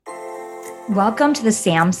Welcome to the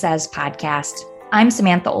Sam Says podcast. I'm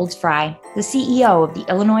Samantha Olds Fry, the CEO of the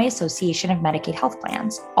Illinois Association of Medicaid Health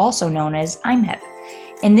Plans, also known as IMHIP.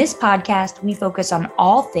 In this podcast, we focus on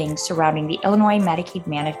all things surrounding the Illinois Medicaid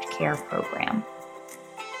Managed Care Program.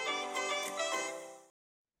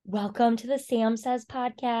 Welcome to the Sam Says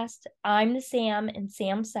podcast. I'm the Sam and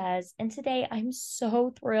Sam Says, and today I'm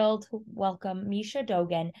so thrilled to welcome Misha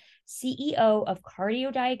Dogan, CEO of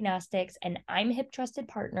Cardio Diagnostics and IMHIP Trusted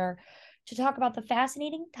Partner, to talk about the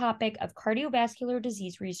fascinating topic of cardiovascular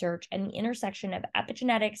disease research and the intersection of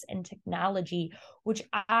epigenetics and technology, which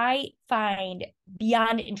I find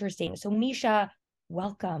beyond interesting. So, Misha,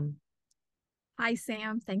 welcome. Hi,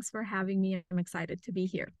 Sam. Thanks for having me. I'm excited to be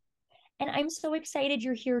here. And I'm so excited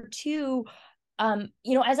you're here too. As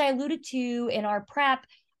I alluded to in our prep,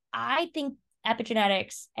 I think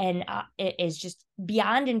epigenetics and it is just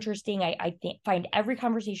beyond interesting. I find every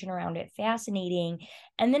conversation around it fascinating.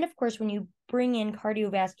 And then, of course, when you bring in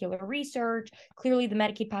cardiovascular research, clearly the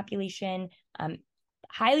Medicaid population,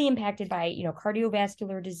 highly impacted by,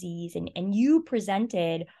 cardiovascular disease. And you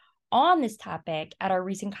presented on this topic at our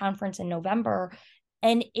recent conference in November.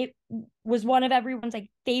 And it was one of everyone's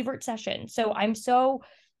favorite sessions. So I'm so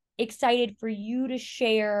excited for you to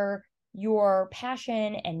share your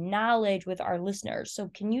passion and knowledge with our listeners. So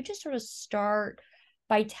can you just sort of start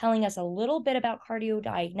by telling us a little bit about Cardio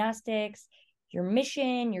Diagnostics, your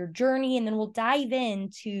mission, your journey, and then we'll dive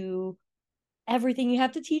into everything you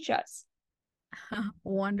have to teach us.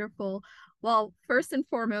 Wonderful. Well, first and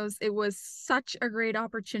foremost, it was such a great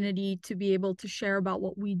opportunity to be able to share about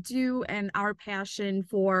what we do and our passion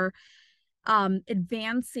for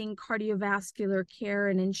advancing cardiovascular care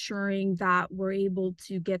and ensuring that we're able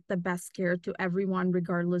to get the best care to everyone,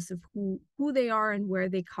 regardless of who they are and where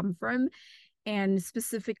they come from. And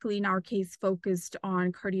specifically in our case, focused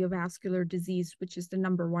on cardiovascular disease, which is the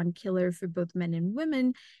number one killer for both men and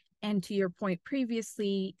women. And to your point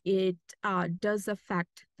previously, it does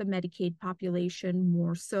affect the Medicaid population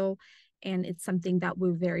more so. And it's something that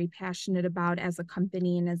we're very passionate about as a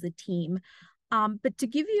company and as a team. But to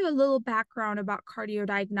give you a little background about Cardio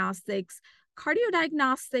Diagnostics,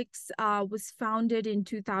 was founded in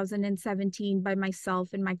 2017 by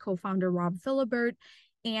myself and my co-founder, Rob Philibert.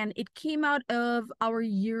 And it came out of our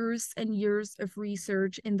years and years of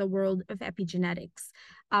research in the world of epigenetics.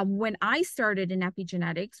 When I started in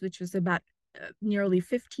epigenetics, which was about nearly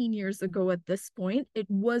 15 years ago at this point, it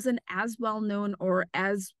wasn't as well known or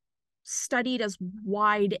as studied as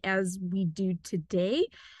wide as we do today.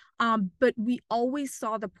 But we always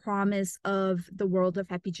saw the promise of the world of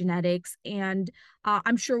epigenetics. And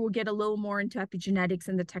I'm sure we'll get a little more into epigenetics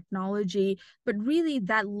and the technology, but really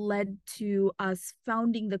that led to us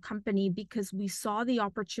founding the company because we saw the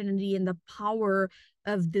opportunity and the power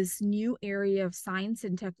of this new area of science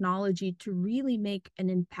and technology to really make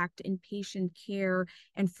an impact in patient care.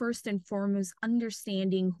 And first and foremost,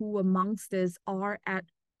 understanding who amongst us are at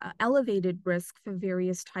elevated risk for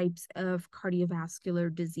various types of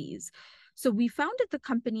cardiovascular disease. So we founded the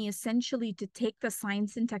company essentially to take the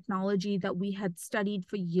science and technology that we had studied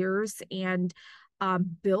for years and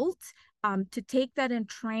built, to take that and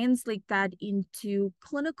translate that into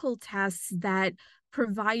clinical tests that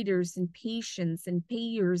providers and patients and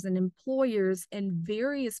payers and employers and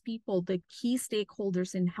various people, the key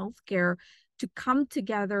stakeholders in healthcare, to come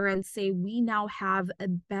together and say, we now have a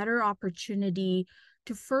better opportunity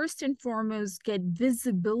to first and foremost get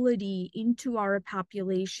visibility into our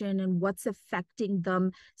population and what's affecting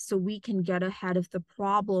them so we can get ahead of the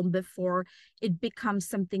problem before it becomes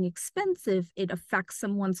something expensive. It affects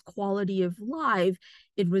someone's quality of life.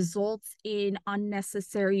 It results in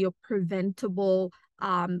unnecessary or preventable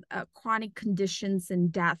chronic conditions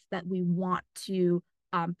and death that we want to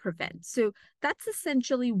prevent. So that's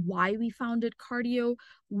essentially why we founded Cardio.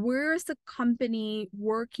 We're as a company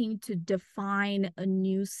working to define a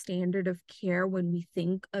new standard of care when we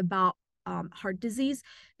think about heart disease,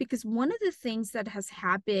 because one of the things that has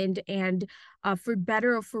happened, and for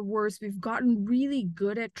better or for worse, we've gotten really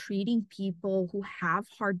good at treating people who have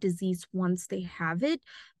heart disease once they have it.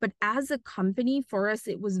 But as a company, for us,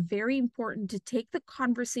 it was very important to take the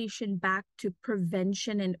conversation back to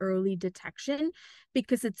prevention and early detection,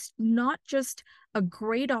 because it's not just a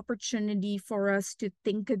great opportunity for us to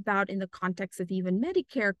think about in the context of even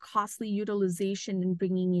Medicare, costly utilization and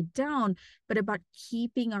bringing it down, but about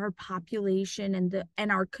keeping our population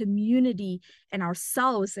and our community and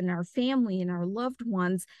ourselves and our family and our loved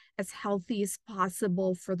ones as healthy as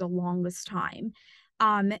possible for the longest time.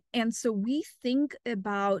 And so we think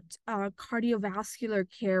about cardiovascular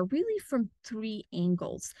care really from three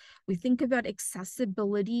angles. We think about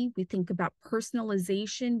accessibility, we think about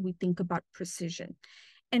personalization, we think about precision.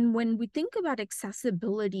 And when we think about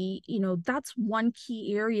accessibility, that's one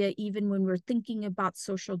key area, even when we're thinking about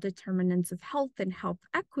social determinants of health and health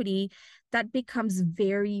equity, that becomes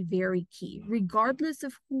very, very key. Regardless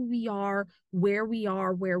of who we are, where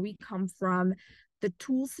we come from, the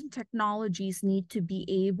tools and technologies need to be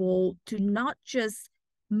able to not just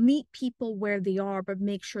meet people where they are, but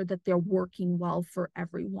make sure that they're working well for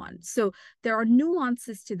everyone. So there are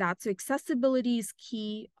nuances to that. So accessibility is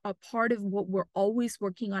key, a part of what we're always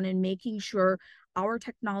working on, and making sure our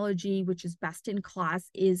technology, which is best in class,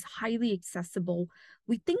 is highly accessible.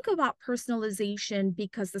 We think about personalization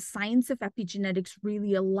because the science of epigenetics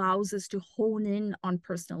really allows us to hone in on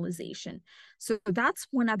personalization. So that's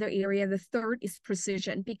one other area. The third is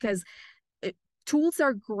precision, because tools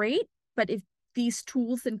are great, but if these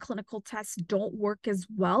tools and clinical tests don't work as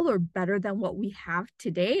well or better than what we have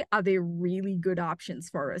today, are they really good options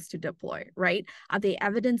for us to deploy, right? Are they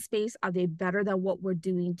evidence-based? Are they better than what we're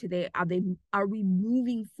doing today? Are we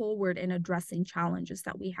moving forward and addressing challenges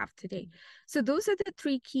that we have today? So those are the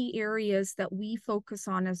three key areas that we focus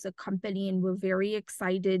on as a company, and we're very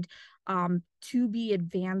excited to be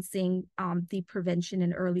advancing the prevention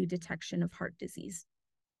and early detection of heart disease.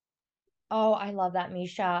 Oh, I love that,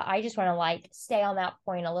 Misha. I just want to stay on that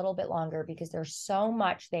point a little bit longer because there's so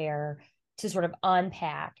much there to sort of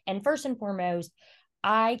unpack. And first and foremost,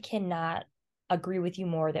 I cannot agree with you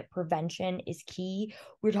more that prevention is key.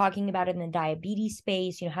 We're talking about it in the diabetes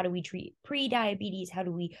space. How do we treat pre-diabetes? How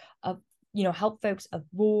do we, help folks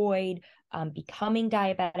avoid becoming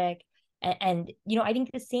diabetic? And I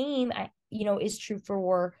think the same, is true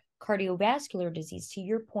for cardiovascular disease. To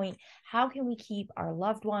your point, how can we keep our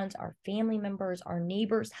loved ones, our family members, our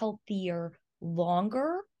neighbors healthier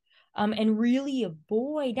longer, and really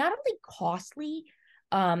avoid not only costly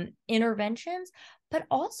interventions, but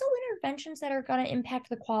also interventions that are going to impact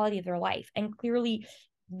the quality of their life. And clearly,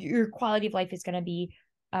 your quality of life is going to be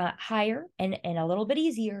higher and a little bit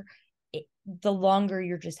easier the longer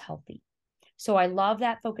you're just healthy. So I love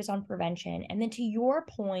that focus on prevention. And then to your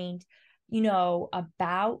point,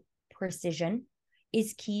 about precision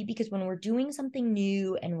is key, because when we're doing something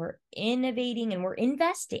new and we're innovating and we're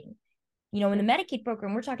investing, in the Medicaid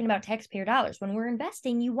program, we're talking about taxpayer dollars. When we're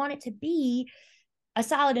investing, you want it to be a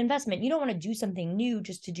solid investment. You don't want to do something new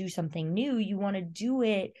just to do something new. You want to do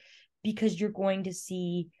it because you're going to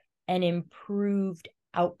see an improved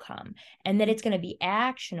outcome and that it's going to be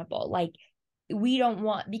actionable. Like, we don't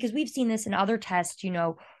want, because we've seen this in other tests,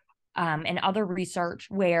 and other research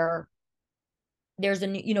where there's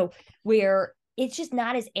where it's just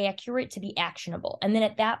not as accurate to be actionable. And then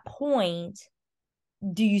at that point,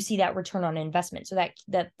 do you see that return on investment? So that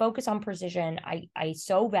the focus on precision, I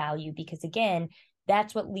so value, because again,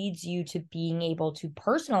 that's what leads you to being able to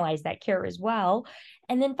personalize that care as well.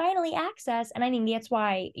 And then finally, access. And I think that's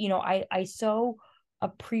why, I so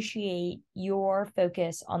appreciate your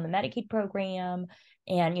focus on the Medicaid program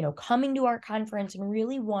and, coming to our conference and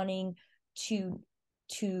really wanting to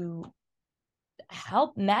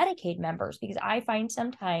help Medicaid members, because I find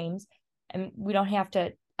sometimes, and we don't have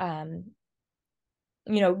to dive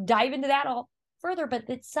into that all further, but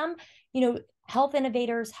that some health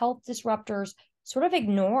innovators, health disruptors sort of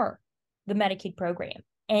ignore the Medicaid program,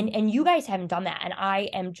 and you guys haven't done that, and I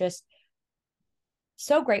am just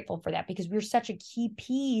so grateful for that, because we're such a key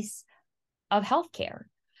piece of healthcare.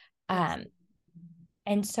 And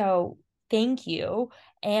so thank you.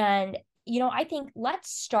 And I think let's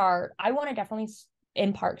start. I want to definitely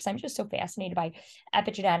in part because I'm just so fascinated by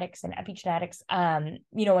epigenetics and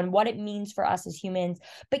and what it means for us as humans.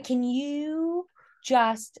 But can you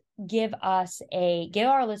just give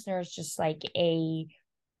our listeners just like a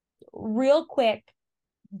real quick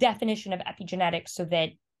definition of epigenetics so that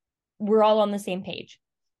we're all on the same page?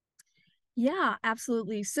 Yeah,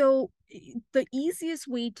 absolutely. So the easiest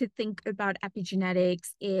way to think about epigenetics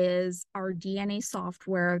is our DNA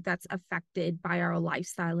software that's affected by our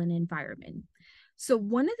lifestyle and environment. So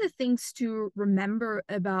one of the things to remember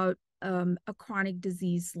about a chronic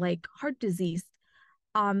disease like heart disease,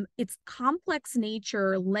 its complex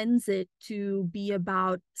nature lends it to be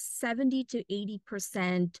about 70 to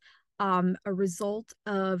 80% a result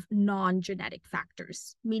of non-genetic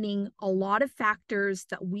factors, meaning a lot of factors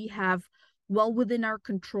that we have well within our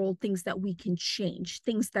control, things that we can change,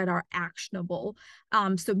 things that are actionable.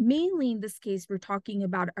 So mainly in this case, we're talking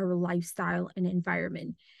about our lifestyle and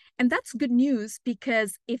environment. And that's good news,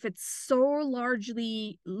 because if it's so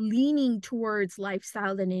largely leaning towards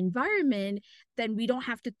lifestyle and environment, then we don't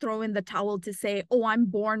have to throw in the towel to say, oh, I'm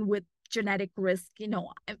born with genetic risk,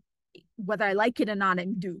 whether I like it or not,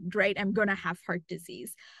 I'm doomed, right? I'm going to have heart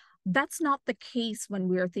disease. That's not the case when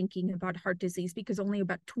we are thinking about heart disease, because only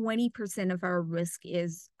about 20% of our risk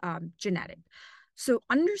is genetic. So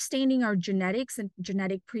understanding our genetics and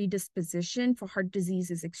genetic predisposition for heart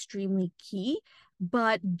disease is extremely key.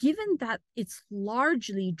 But given that it's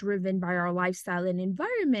largely driven by our lifestyle and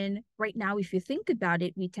environment, right now, if you think about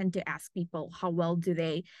it, we tend to ask people, how well do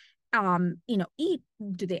they eat?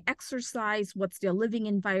 Do they exercise? What's their living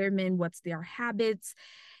environment? What's their habits?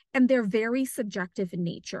 And they're very subjective in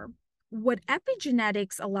nature. What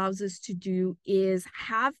epigenetics allows us to do is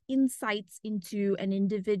have insights into an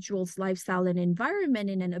individual's lifestyle and environment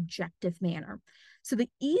in an objective manner. So the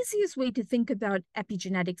easiest way to think about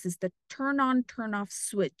epigenetics is the turn on, turn off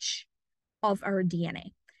switch of our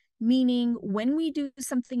DNA. Meaning, when we do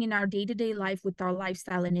something in our day-to-day life with our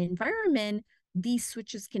lifestyle and environment, these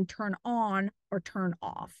switches can turn on or turn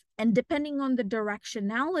off. And depending on the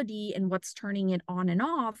directionality and what's turning it on and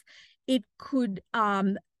off, it could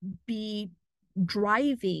be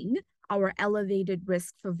driving our elevated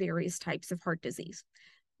risk for various types of heart disease.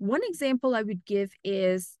 One example I would give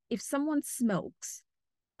is if someone smokes,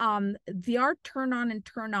 there are turn on and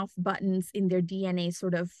turn off buttons in their DNA,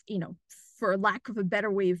 sort of, for lack of a better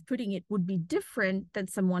way of putting it, would be different than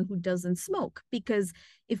someone who doesn't smoke. Because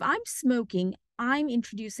if I'm smoking, I'm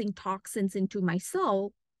introducing toxins into my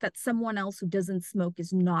cell that someone else who doesn't smoke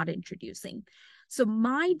is not introducing. So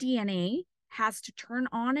my DNA has to turn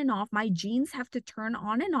on and off. My genes have to turn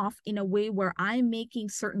on and off in a way where I'm making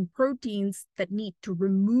certain proteins that need to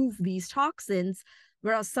remove these toxins,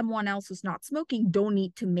 whereas someone else who's not smoking don't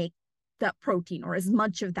need to make that protein or as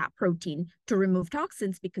much of that protein to remove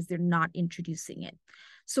toxins because they're not introducing it.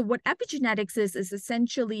 So what epigenetics is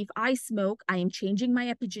essentially, if I smoke, I am changing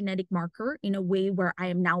my epigenetic marker in a way where I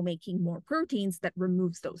am now making more proteins that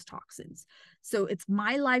removes those toxins. So it's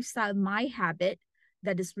my lifestyle, my habit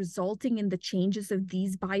that is resulting in the changes of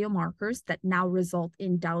these biomarkers that now result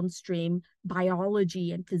in downstream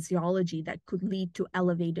biology and physiology that could lead to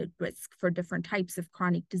elevated risk for different types of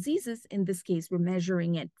chronic diseases. In this case, we're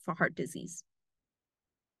measuring it for heart disease.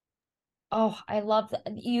 Oh, I love that.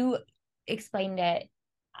 You explained it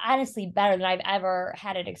honestly better than I've ever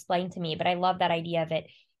had it explained to me. But I love that idea of it,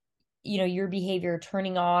 your behavior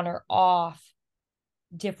turning on or off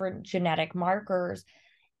different genetic markers.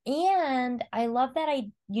 And I love that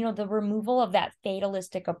the removal of that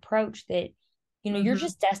fatalistic approach that, you're Mm-hmm.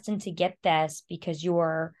 just destined to get this because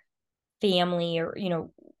your family or,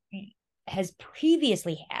 has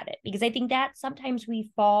previously had it. Because I think that sometimes we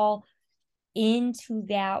fall into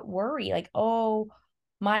that worry, like, oh,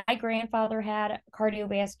 my grandfather had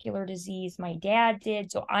cardiovascular disease, my dad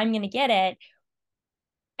did, so I'm going to get it.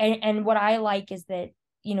 And what I like is that,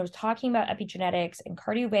 talking about epigenetics and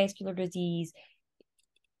cardiovascular disease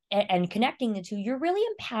and connecting the two, you're really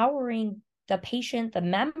empowering the patient, the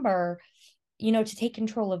member, to take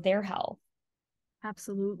control of their health.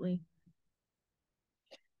 Absolutely.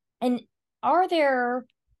 And are there,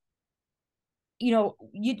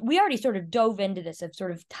 we already sort of dove into this of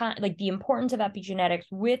sort of time, like the importance of epigenetics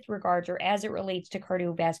with regards or as it relates to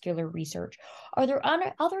cardiovascular research. Are there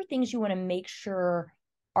other things you want to make sure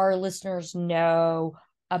our listeners know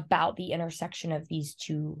about the intersection of these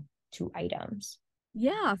two items?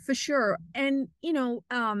 Yeah, for sure. And,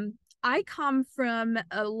 I come from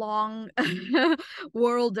a long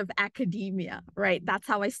world of academia, right? That's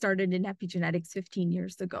how I started in epigenetics 15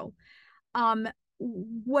 years ago. Um,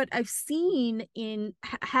 what I've seen in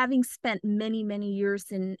having spent many, many years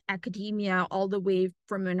in academia, all the way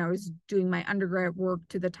from when I was doing my undergrad work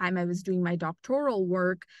to the time I was doing my doctoral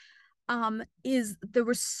work, is there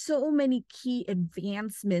were so many key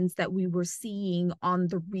advancements that we were seeing on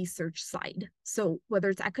the research side. So whether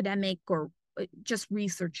it's academic or just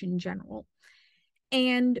research in general.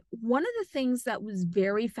 And one of the things that was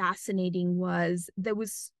very fascinating was there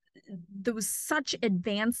was such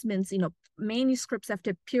advancements, manuscripts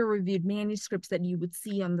after peer-reviewed manuscripts that you would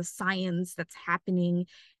see on the science that's happening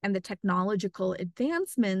and the technological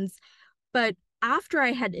advancements. But after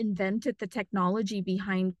I had invented the technology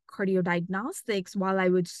behind cardiodiagnostics while I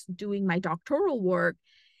was doing my doctoral work,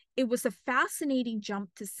 it was a fascinating jump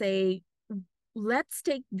to say, let's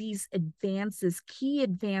take these advances, key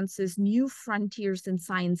advances, new frontiers in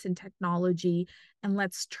science and technology, and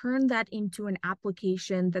let's turn that into an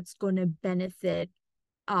application that's going to benefit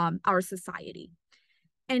our society.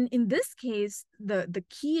 And in this case, the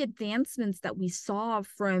key advancements that we saw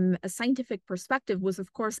from a scientific perspective was,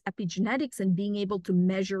 of course, epigenetics and being able to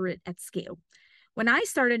measure it at scale. When I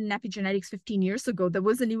started in epigenetics 15 years ago, there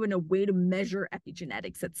wasn't even a way to measure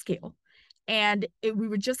epigenetics at scale. And we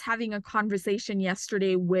were just having a conversation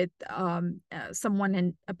yesterday with someone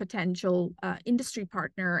and a potential industry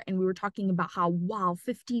partner, and we were talking about how, wow,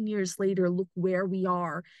 15 years later, look where we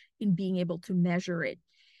are in being able to measure it.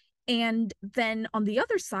 And then on the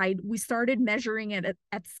other side, we started measuring it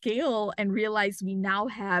at scale and realized we now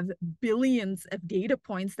have billions of data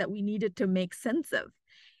points that we needed to make sense of.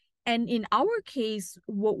 And in our case,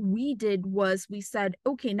 what we did was we said,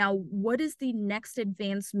 okay, now what is the next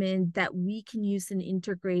advancement that we can use and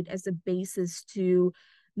integrate as a basis to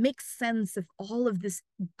make sense of all of this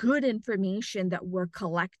good information that we're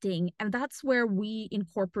collecting? And that's where we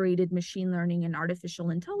incorporated machine learning and artificial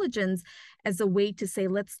intelligence as a way to say,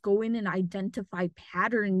 let's go in and identify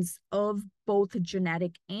patterns of both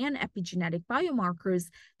genetic and epigenetic biomarkers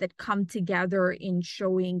that come together in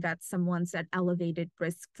showing that someone's at elevated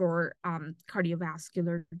risk for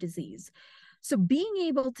cardiovascular disease. So being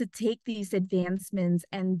able to take these advancements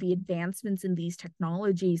and the advancements in these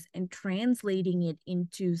technologies and translating it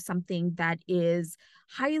into something that is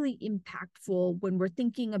highly impactful when we're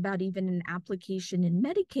thinking about even an application in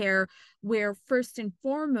Medicare, where first and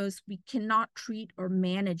foremost, we cannot treat or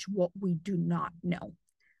manage what we do not know.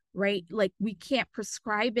 Right? Like we can't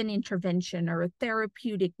prescribe an intervention or a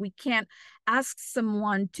therapeutic. We can't ask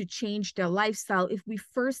someone to change their lifestyle if we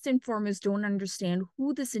first and foremost don't understand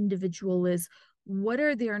who this individual is, what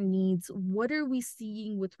are their needs, what are we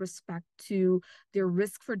seeing with respect to their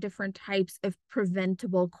risk for different types of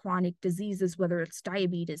preventable chronic diseases, whether it's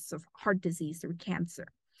diabetes or heart disease or cancer.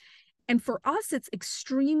 And for us, it's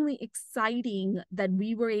extremely exciting that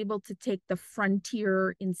we were able to take the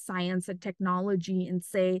frontier in science and technology and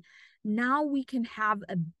say, now we can have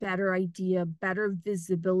a better idea, better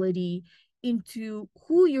visibility into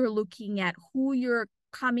who you're looking at, who you're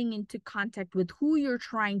coming into contact with, who you're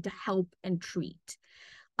trying to help and treat.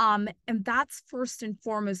 And that's first and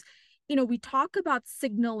foremost. You know, we talk about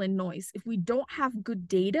signal and noise. If we don't have good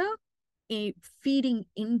data, feeding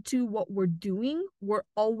into what we're doing, we're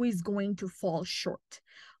always going to fall short.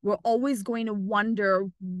 We're always going to wonder,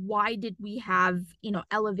 why did we have,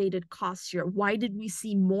 elevated costs here? Why did we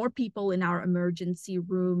see more people in our emergency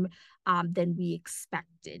room than we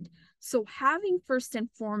expected? So having first and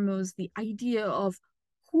foremost the idea of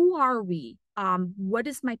who are we? What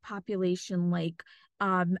is my population like?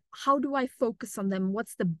 How do I focus on them?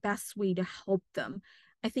 What's the best way to help them?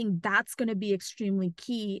 I think that's going to be extremely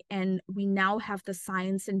key. And we now have the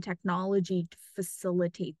science and technology to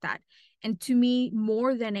facilitate that. And to me,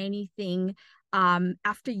 more than anything,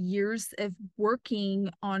 after years of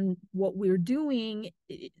working on what we're doing,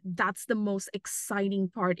 that's the most exciting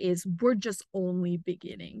part, is we're just only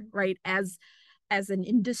beginning, right? As an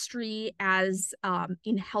industry, as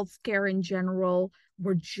in healthcare in general,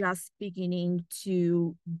 we're just beginning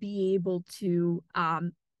to be able to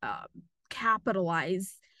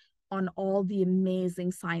capitalize on all the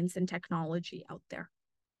amazing science and technology out there.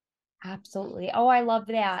 Absolutely. Oh, I love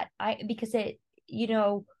that. Because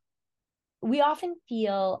we often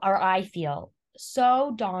feel, or I feel,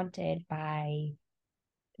 so daunted by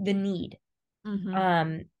the need.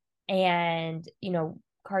 Mm-hmm. And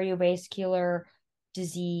cardiovascular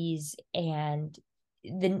disease and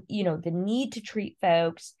the need to treat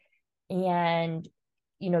folks, and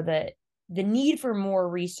the need for more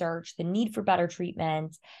research, the need for better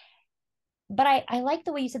treatments. But I like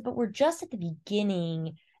the way you said, but we're just at the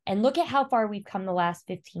beginning. And look at how far we've come the last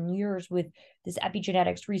 15 years with this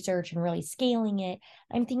epigenetics research and really scaling it.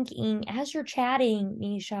 I'm thinking, as you're chatting,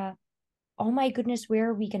 Nisha, oh my goodness,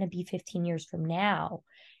 where are we going to be 15 years from now?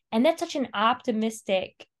 And that's such an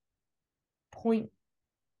optimistic point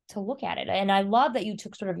to look at it. And I love that you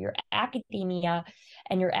took sort of your academia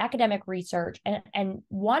and your academic research and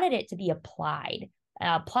wanted it to be applied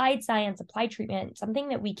science, applied treatment, something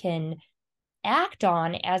that we can act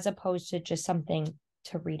on, as opposed to just something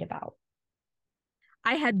to read about.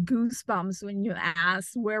 I had goosebumps when you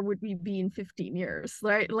asked where would we be in 15 years,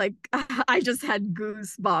 right? Like I just had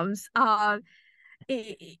goosebumps.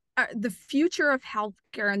 The future of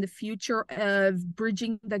healthcare and the future of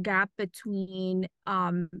bridging the gap between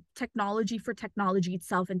technology for technology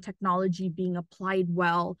itself and technology being applied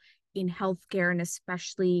well in healthcare, and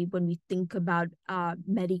especially when we think about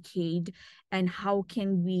Medicaid and how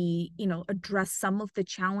can we, address some of the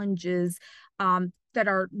challenges that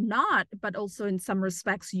are not, but also in some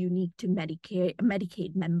respects unique to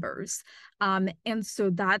Medicaid members. And so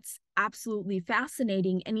that's absolutely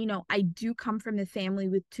fascinating. And, I do come from a family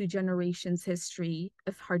with 2 generations history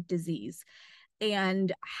of heart disease.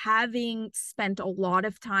 And having spent a lot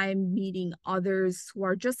of time meeting others who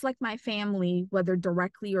are just like my family, whether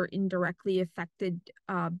directly or indirectly affected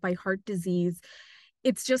by heart disease,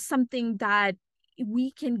 it's just something that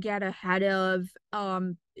we can get ahead of,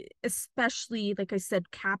 especially, like I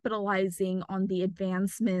said, capitalizing on the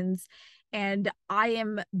advancements. And I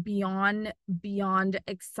am beyond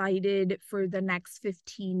excited for the next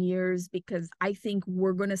 15 years, because I think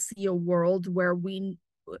we're going to see a world where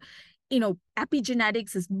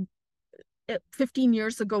epigenetics is 15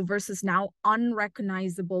 years ago versus now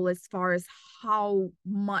unrecognizable as far as how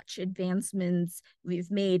much advancements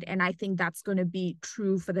we've made. And I think that's going to be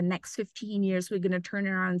true for the next 15 years. We're going to turn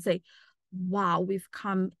around and say, wow, we've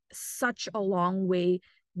come such a long way.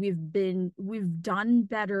 We've done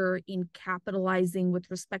better in capitalizing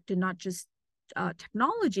with respect to not just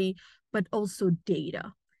technology, but also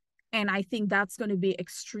data. And I think that's going to be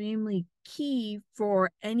extremely key for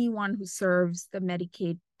anyone who serves the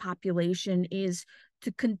Medicaid population, is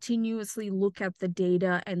to continuously look at the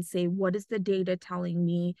data and say, what is the data telling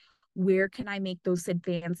me? Where can I make those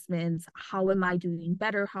advancements? How am I doing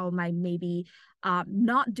better? How am I maybe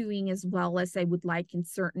not doing as well as I would like in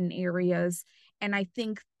certain areas? And I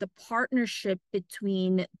think the partnership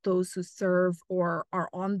between those who serve or are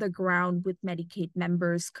on the ground with Medicaid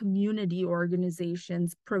members, community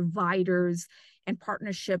organizations, providers, and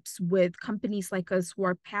partnerships with companies like us who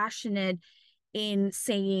are passionate in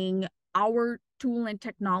saying our tool and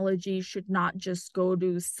technology should not just go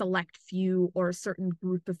to select few or a certain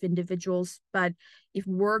group of individuals, but if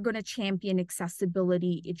we're going to champion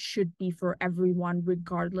accessibility, it should be for everyone,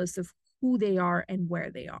 regardless of who they are and where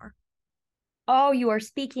they are. Oh, you are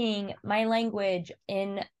speaking my language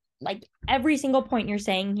in like every single point you're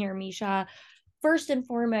saying here, Misha. First and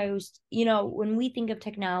foremost, when we think of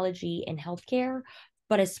technology in healthcare,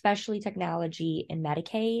 but especially technology in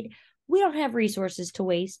Medicaid, we don't have resources to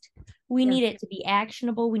waste. We need it to be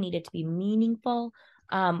actionable. We need it to be meaningful.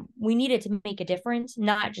 We need it to make a difference,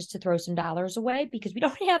 not just to throw some dollars away, because we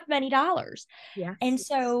don't have many dollars. Yes. And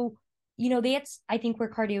so, that's, I think, where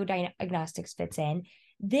cardio diagnostics fits in.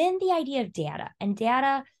 Then the idea of data, and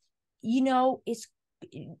data, is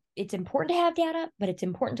it's important to have data, but it's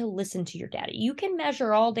important to listen to your data. You can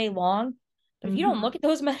measure all day long, but if you don't look at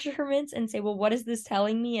those measurements and say, well, what is this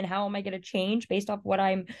telling me and how am I going to change based off what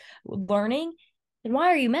I'm learning, then why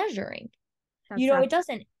are you measuring? It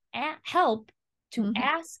doesn't help to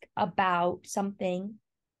ask about something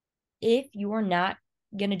if you are not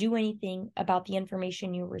going to do anything about the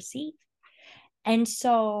information you receive. And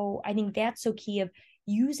so I think that's so key, of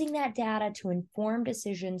using that data to inform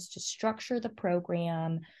decisions, to structure the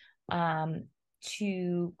program,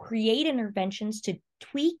 to create interventions, to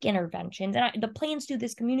tweak interventions. And the plans do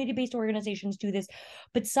this, community-based organizations do this,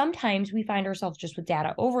 but sometimes we find ourselves just with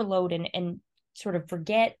data overload and sort of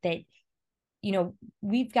forget that,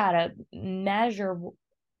 we've got to measure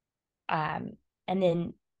and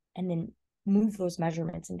then move those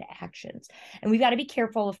measurements into actions. And we've got to be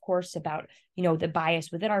careful, of course, about, the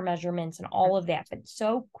bias within our measurements and all of that. But it's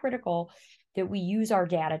so critical that we use our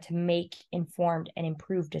data to make informed and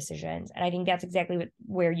improved decisions. And I think that's exactly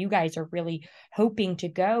where you guys are really hoping to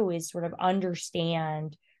go, is sort of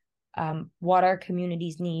understand what our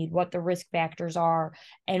communities need, what the risk factors are,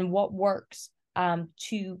 and what works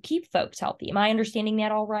to keep folks healthy. Am I understanding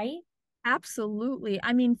that all right? Absolutely.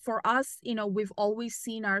 I mean, for us, we've always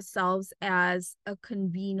seen ourselves as a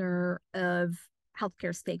convener of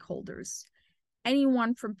healthcare stakeholders.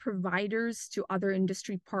 Anyone from providers to other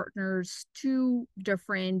industry partners to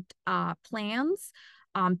different plans,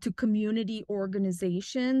 to community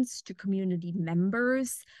organizations, to community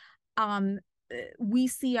members. We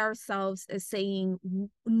see ourselves as saying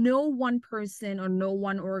no one person or no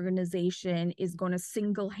one organization is going to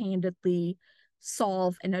single-handedly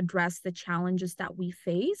solve and address the challenges that we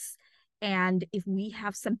face. And if we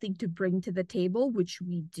have something to bring to the table, which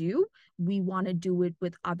we do, we want to do it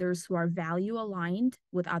with others who are value aligned,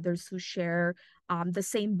 with others who share the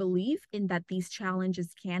same belief in that these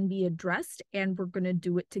challenges can be addressed, and we're going to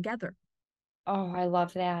do it together. Oh, I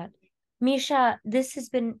love that. Misha, this has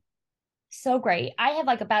been so great. I have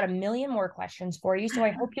like about a million more questions for you, so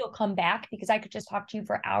I hope you'll come back, because I could just talk to you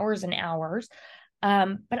for hours and hours.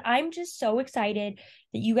 But I'm just so excited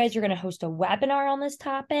that you guys are going to host a webinar on this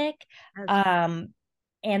topic, and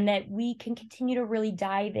that we can continue to really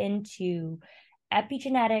dive into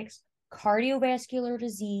epigenetics, cardiovascular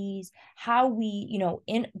disease, how we,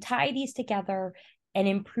 tie these together, and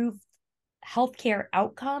improve healthcare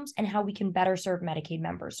outcomes and how we can better serve Medicaid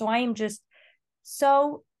members. So I am just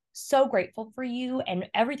so, so grateful for you and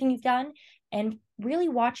everything you've done, and really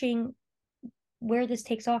watching where this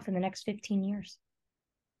takes off in the next 15 years.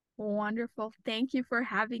 Wonderful. Thank you for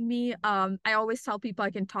having me. I always tell people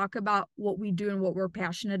I can talk about what we do and what we're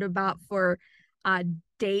passionate about for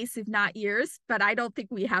days, if not years, but I don't think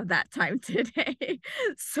we have that time today.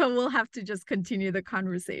 So we'll have to just continue the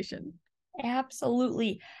conversation.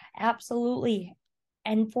 Absolutely. Absolutely.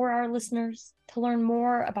 And for our listeners to learn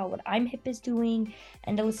more about what I'mHip is doing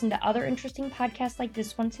and to listen to other interesting podcasts like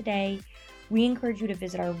this one today, we encourage you to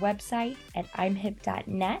visit our website at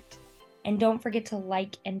imhip.net. And don't forget to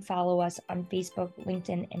like and follow us on Facebook,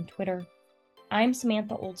 LinkedIn, and Twitter. I'm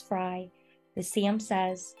Samantha Olds-Frey. The Sam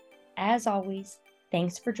says, as always,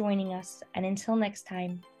 thanks for joining us. And until next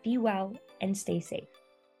time, be well and stay safe.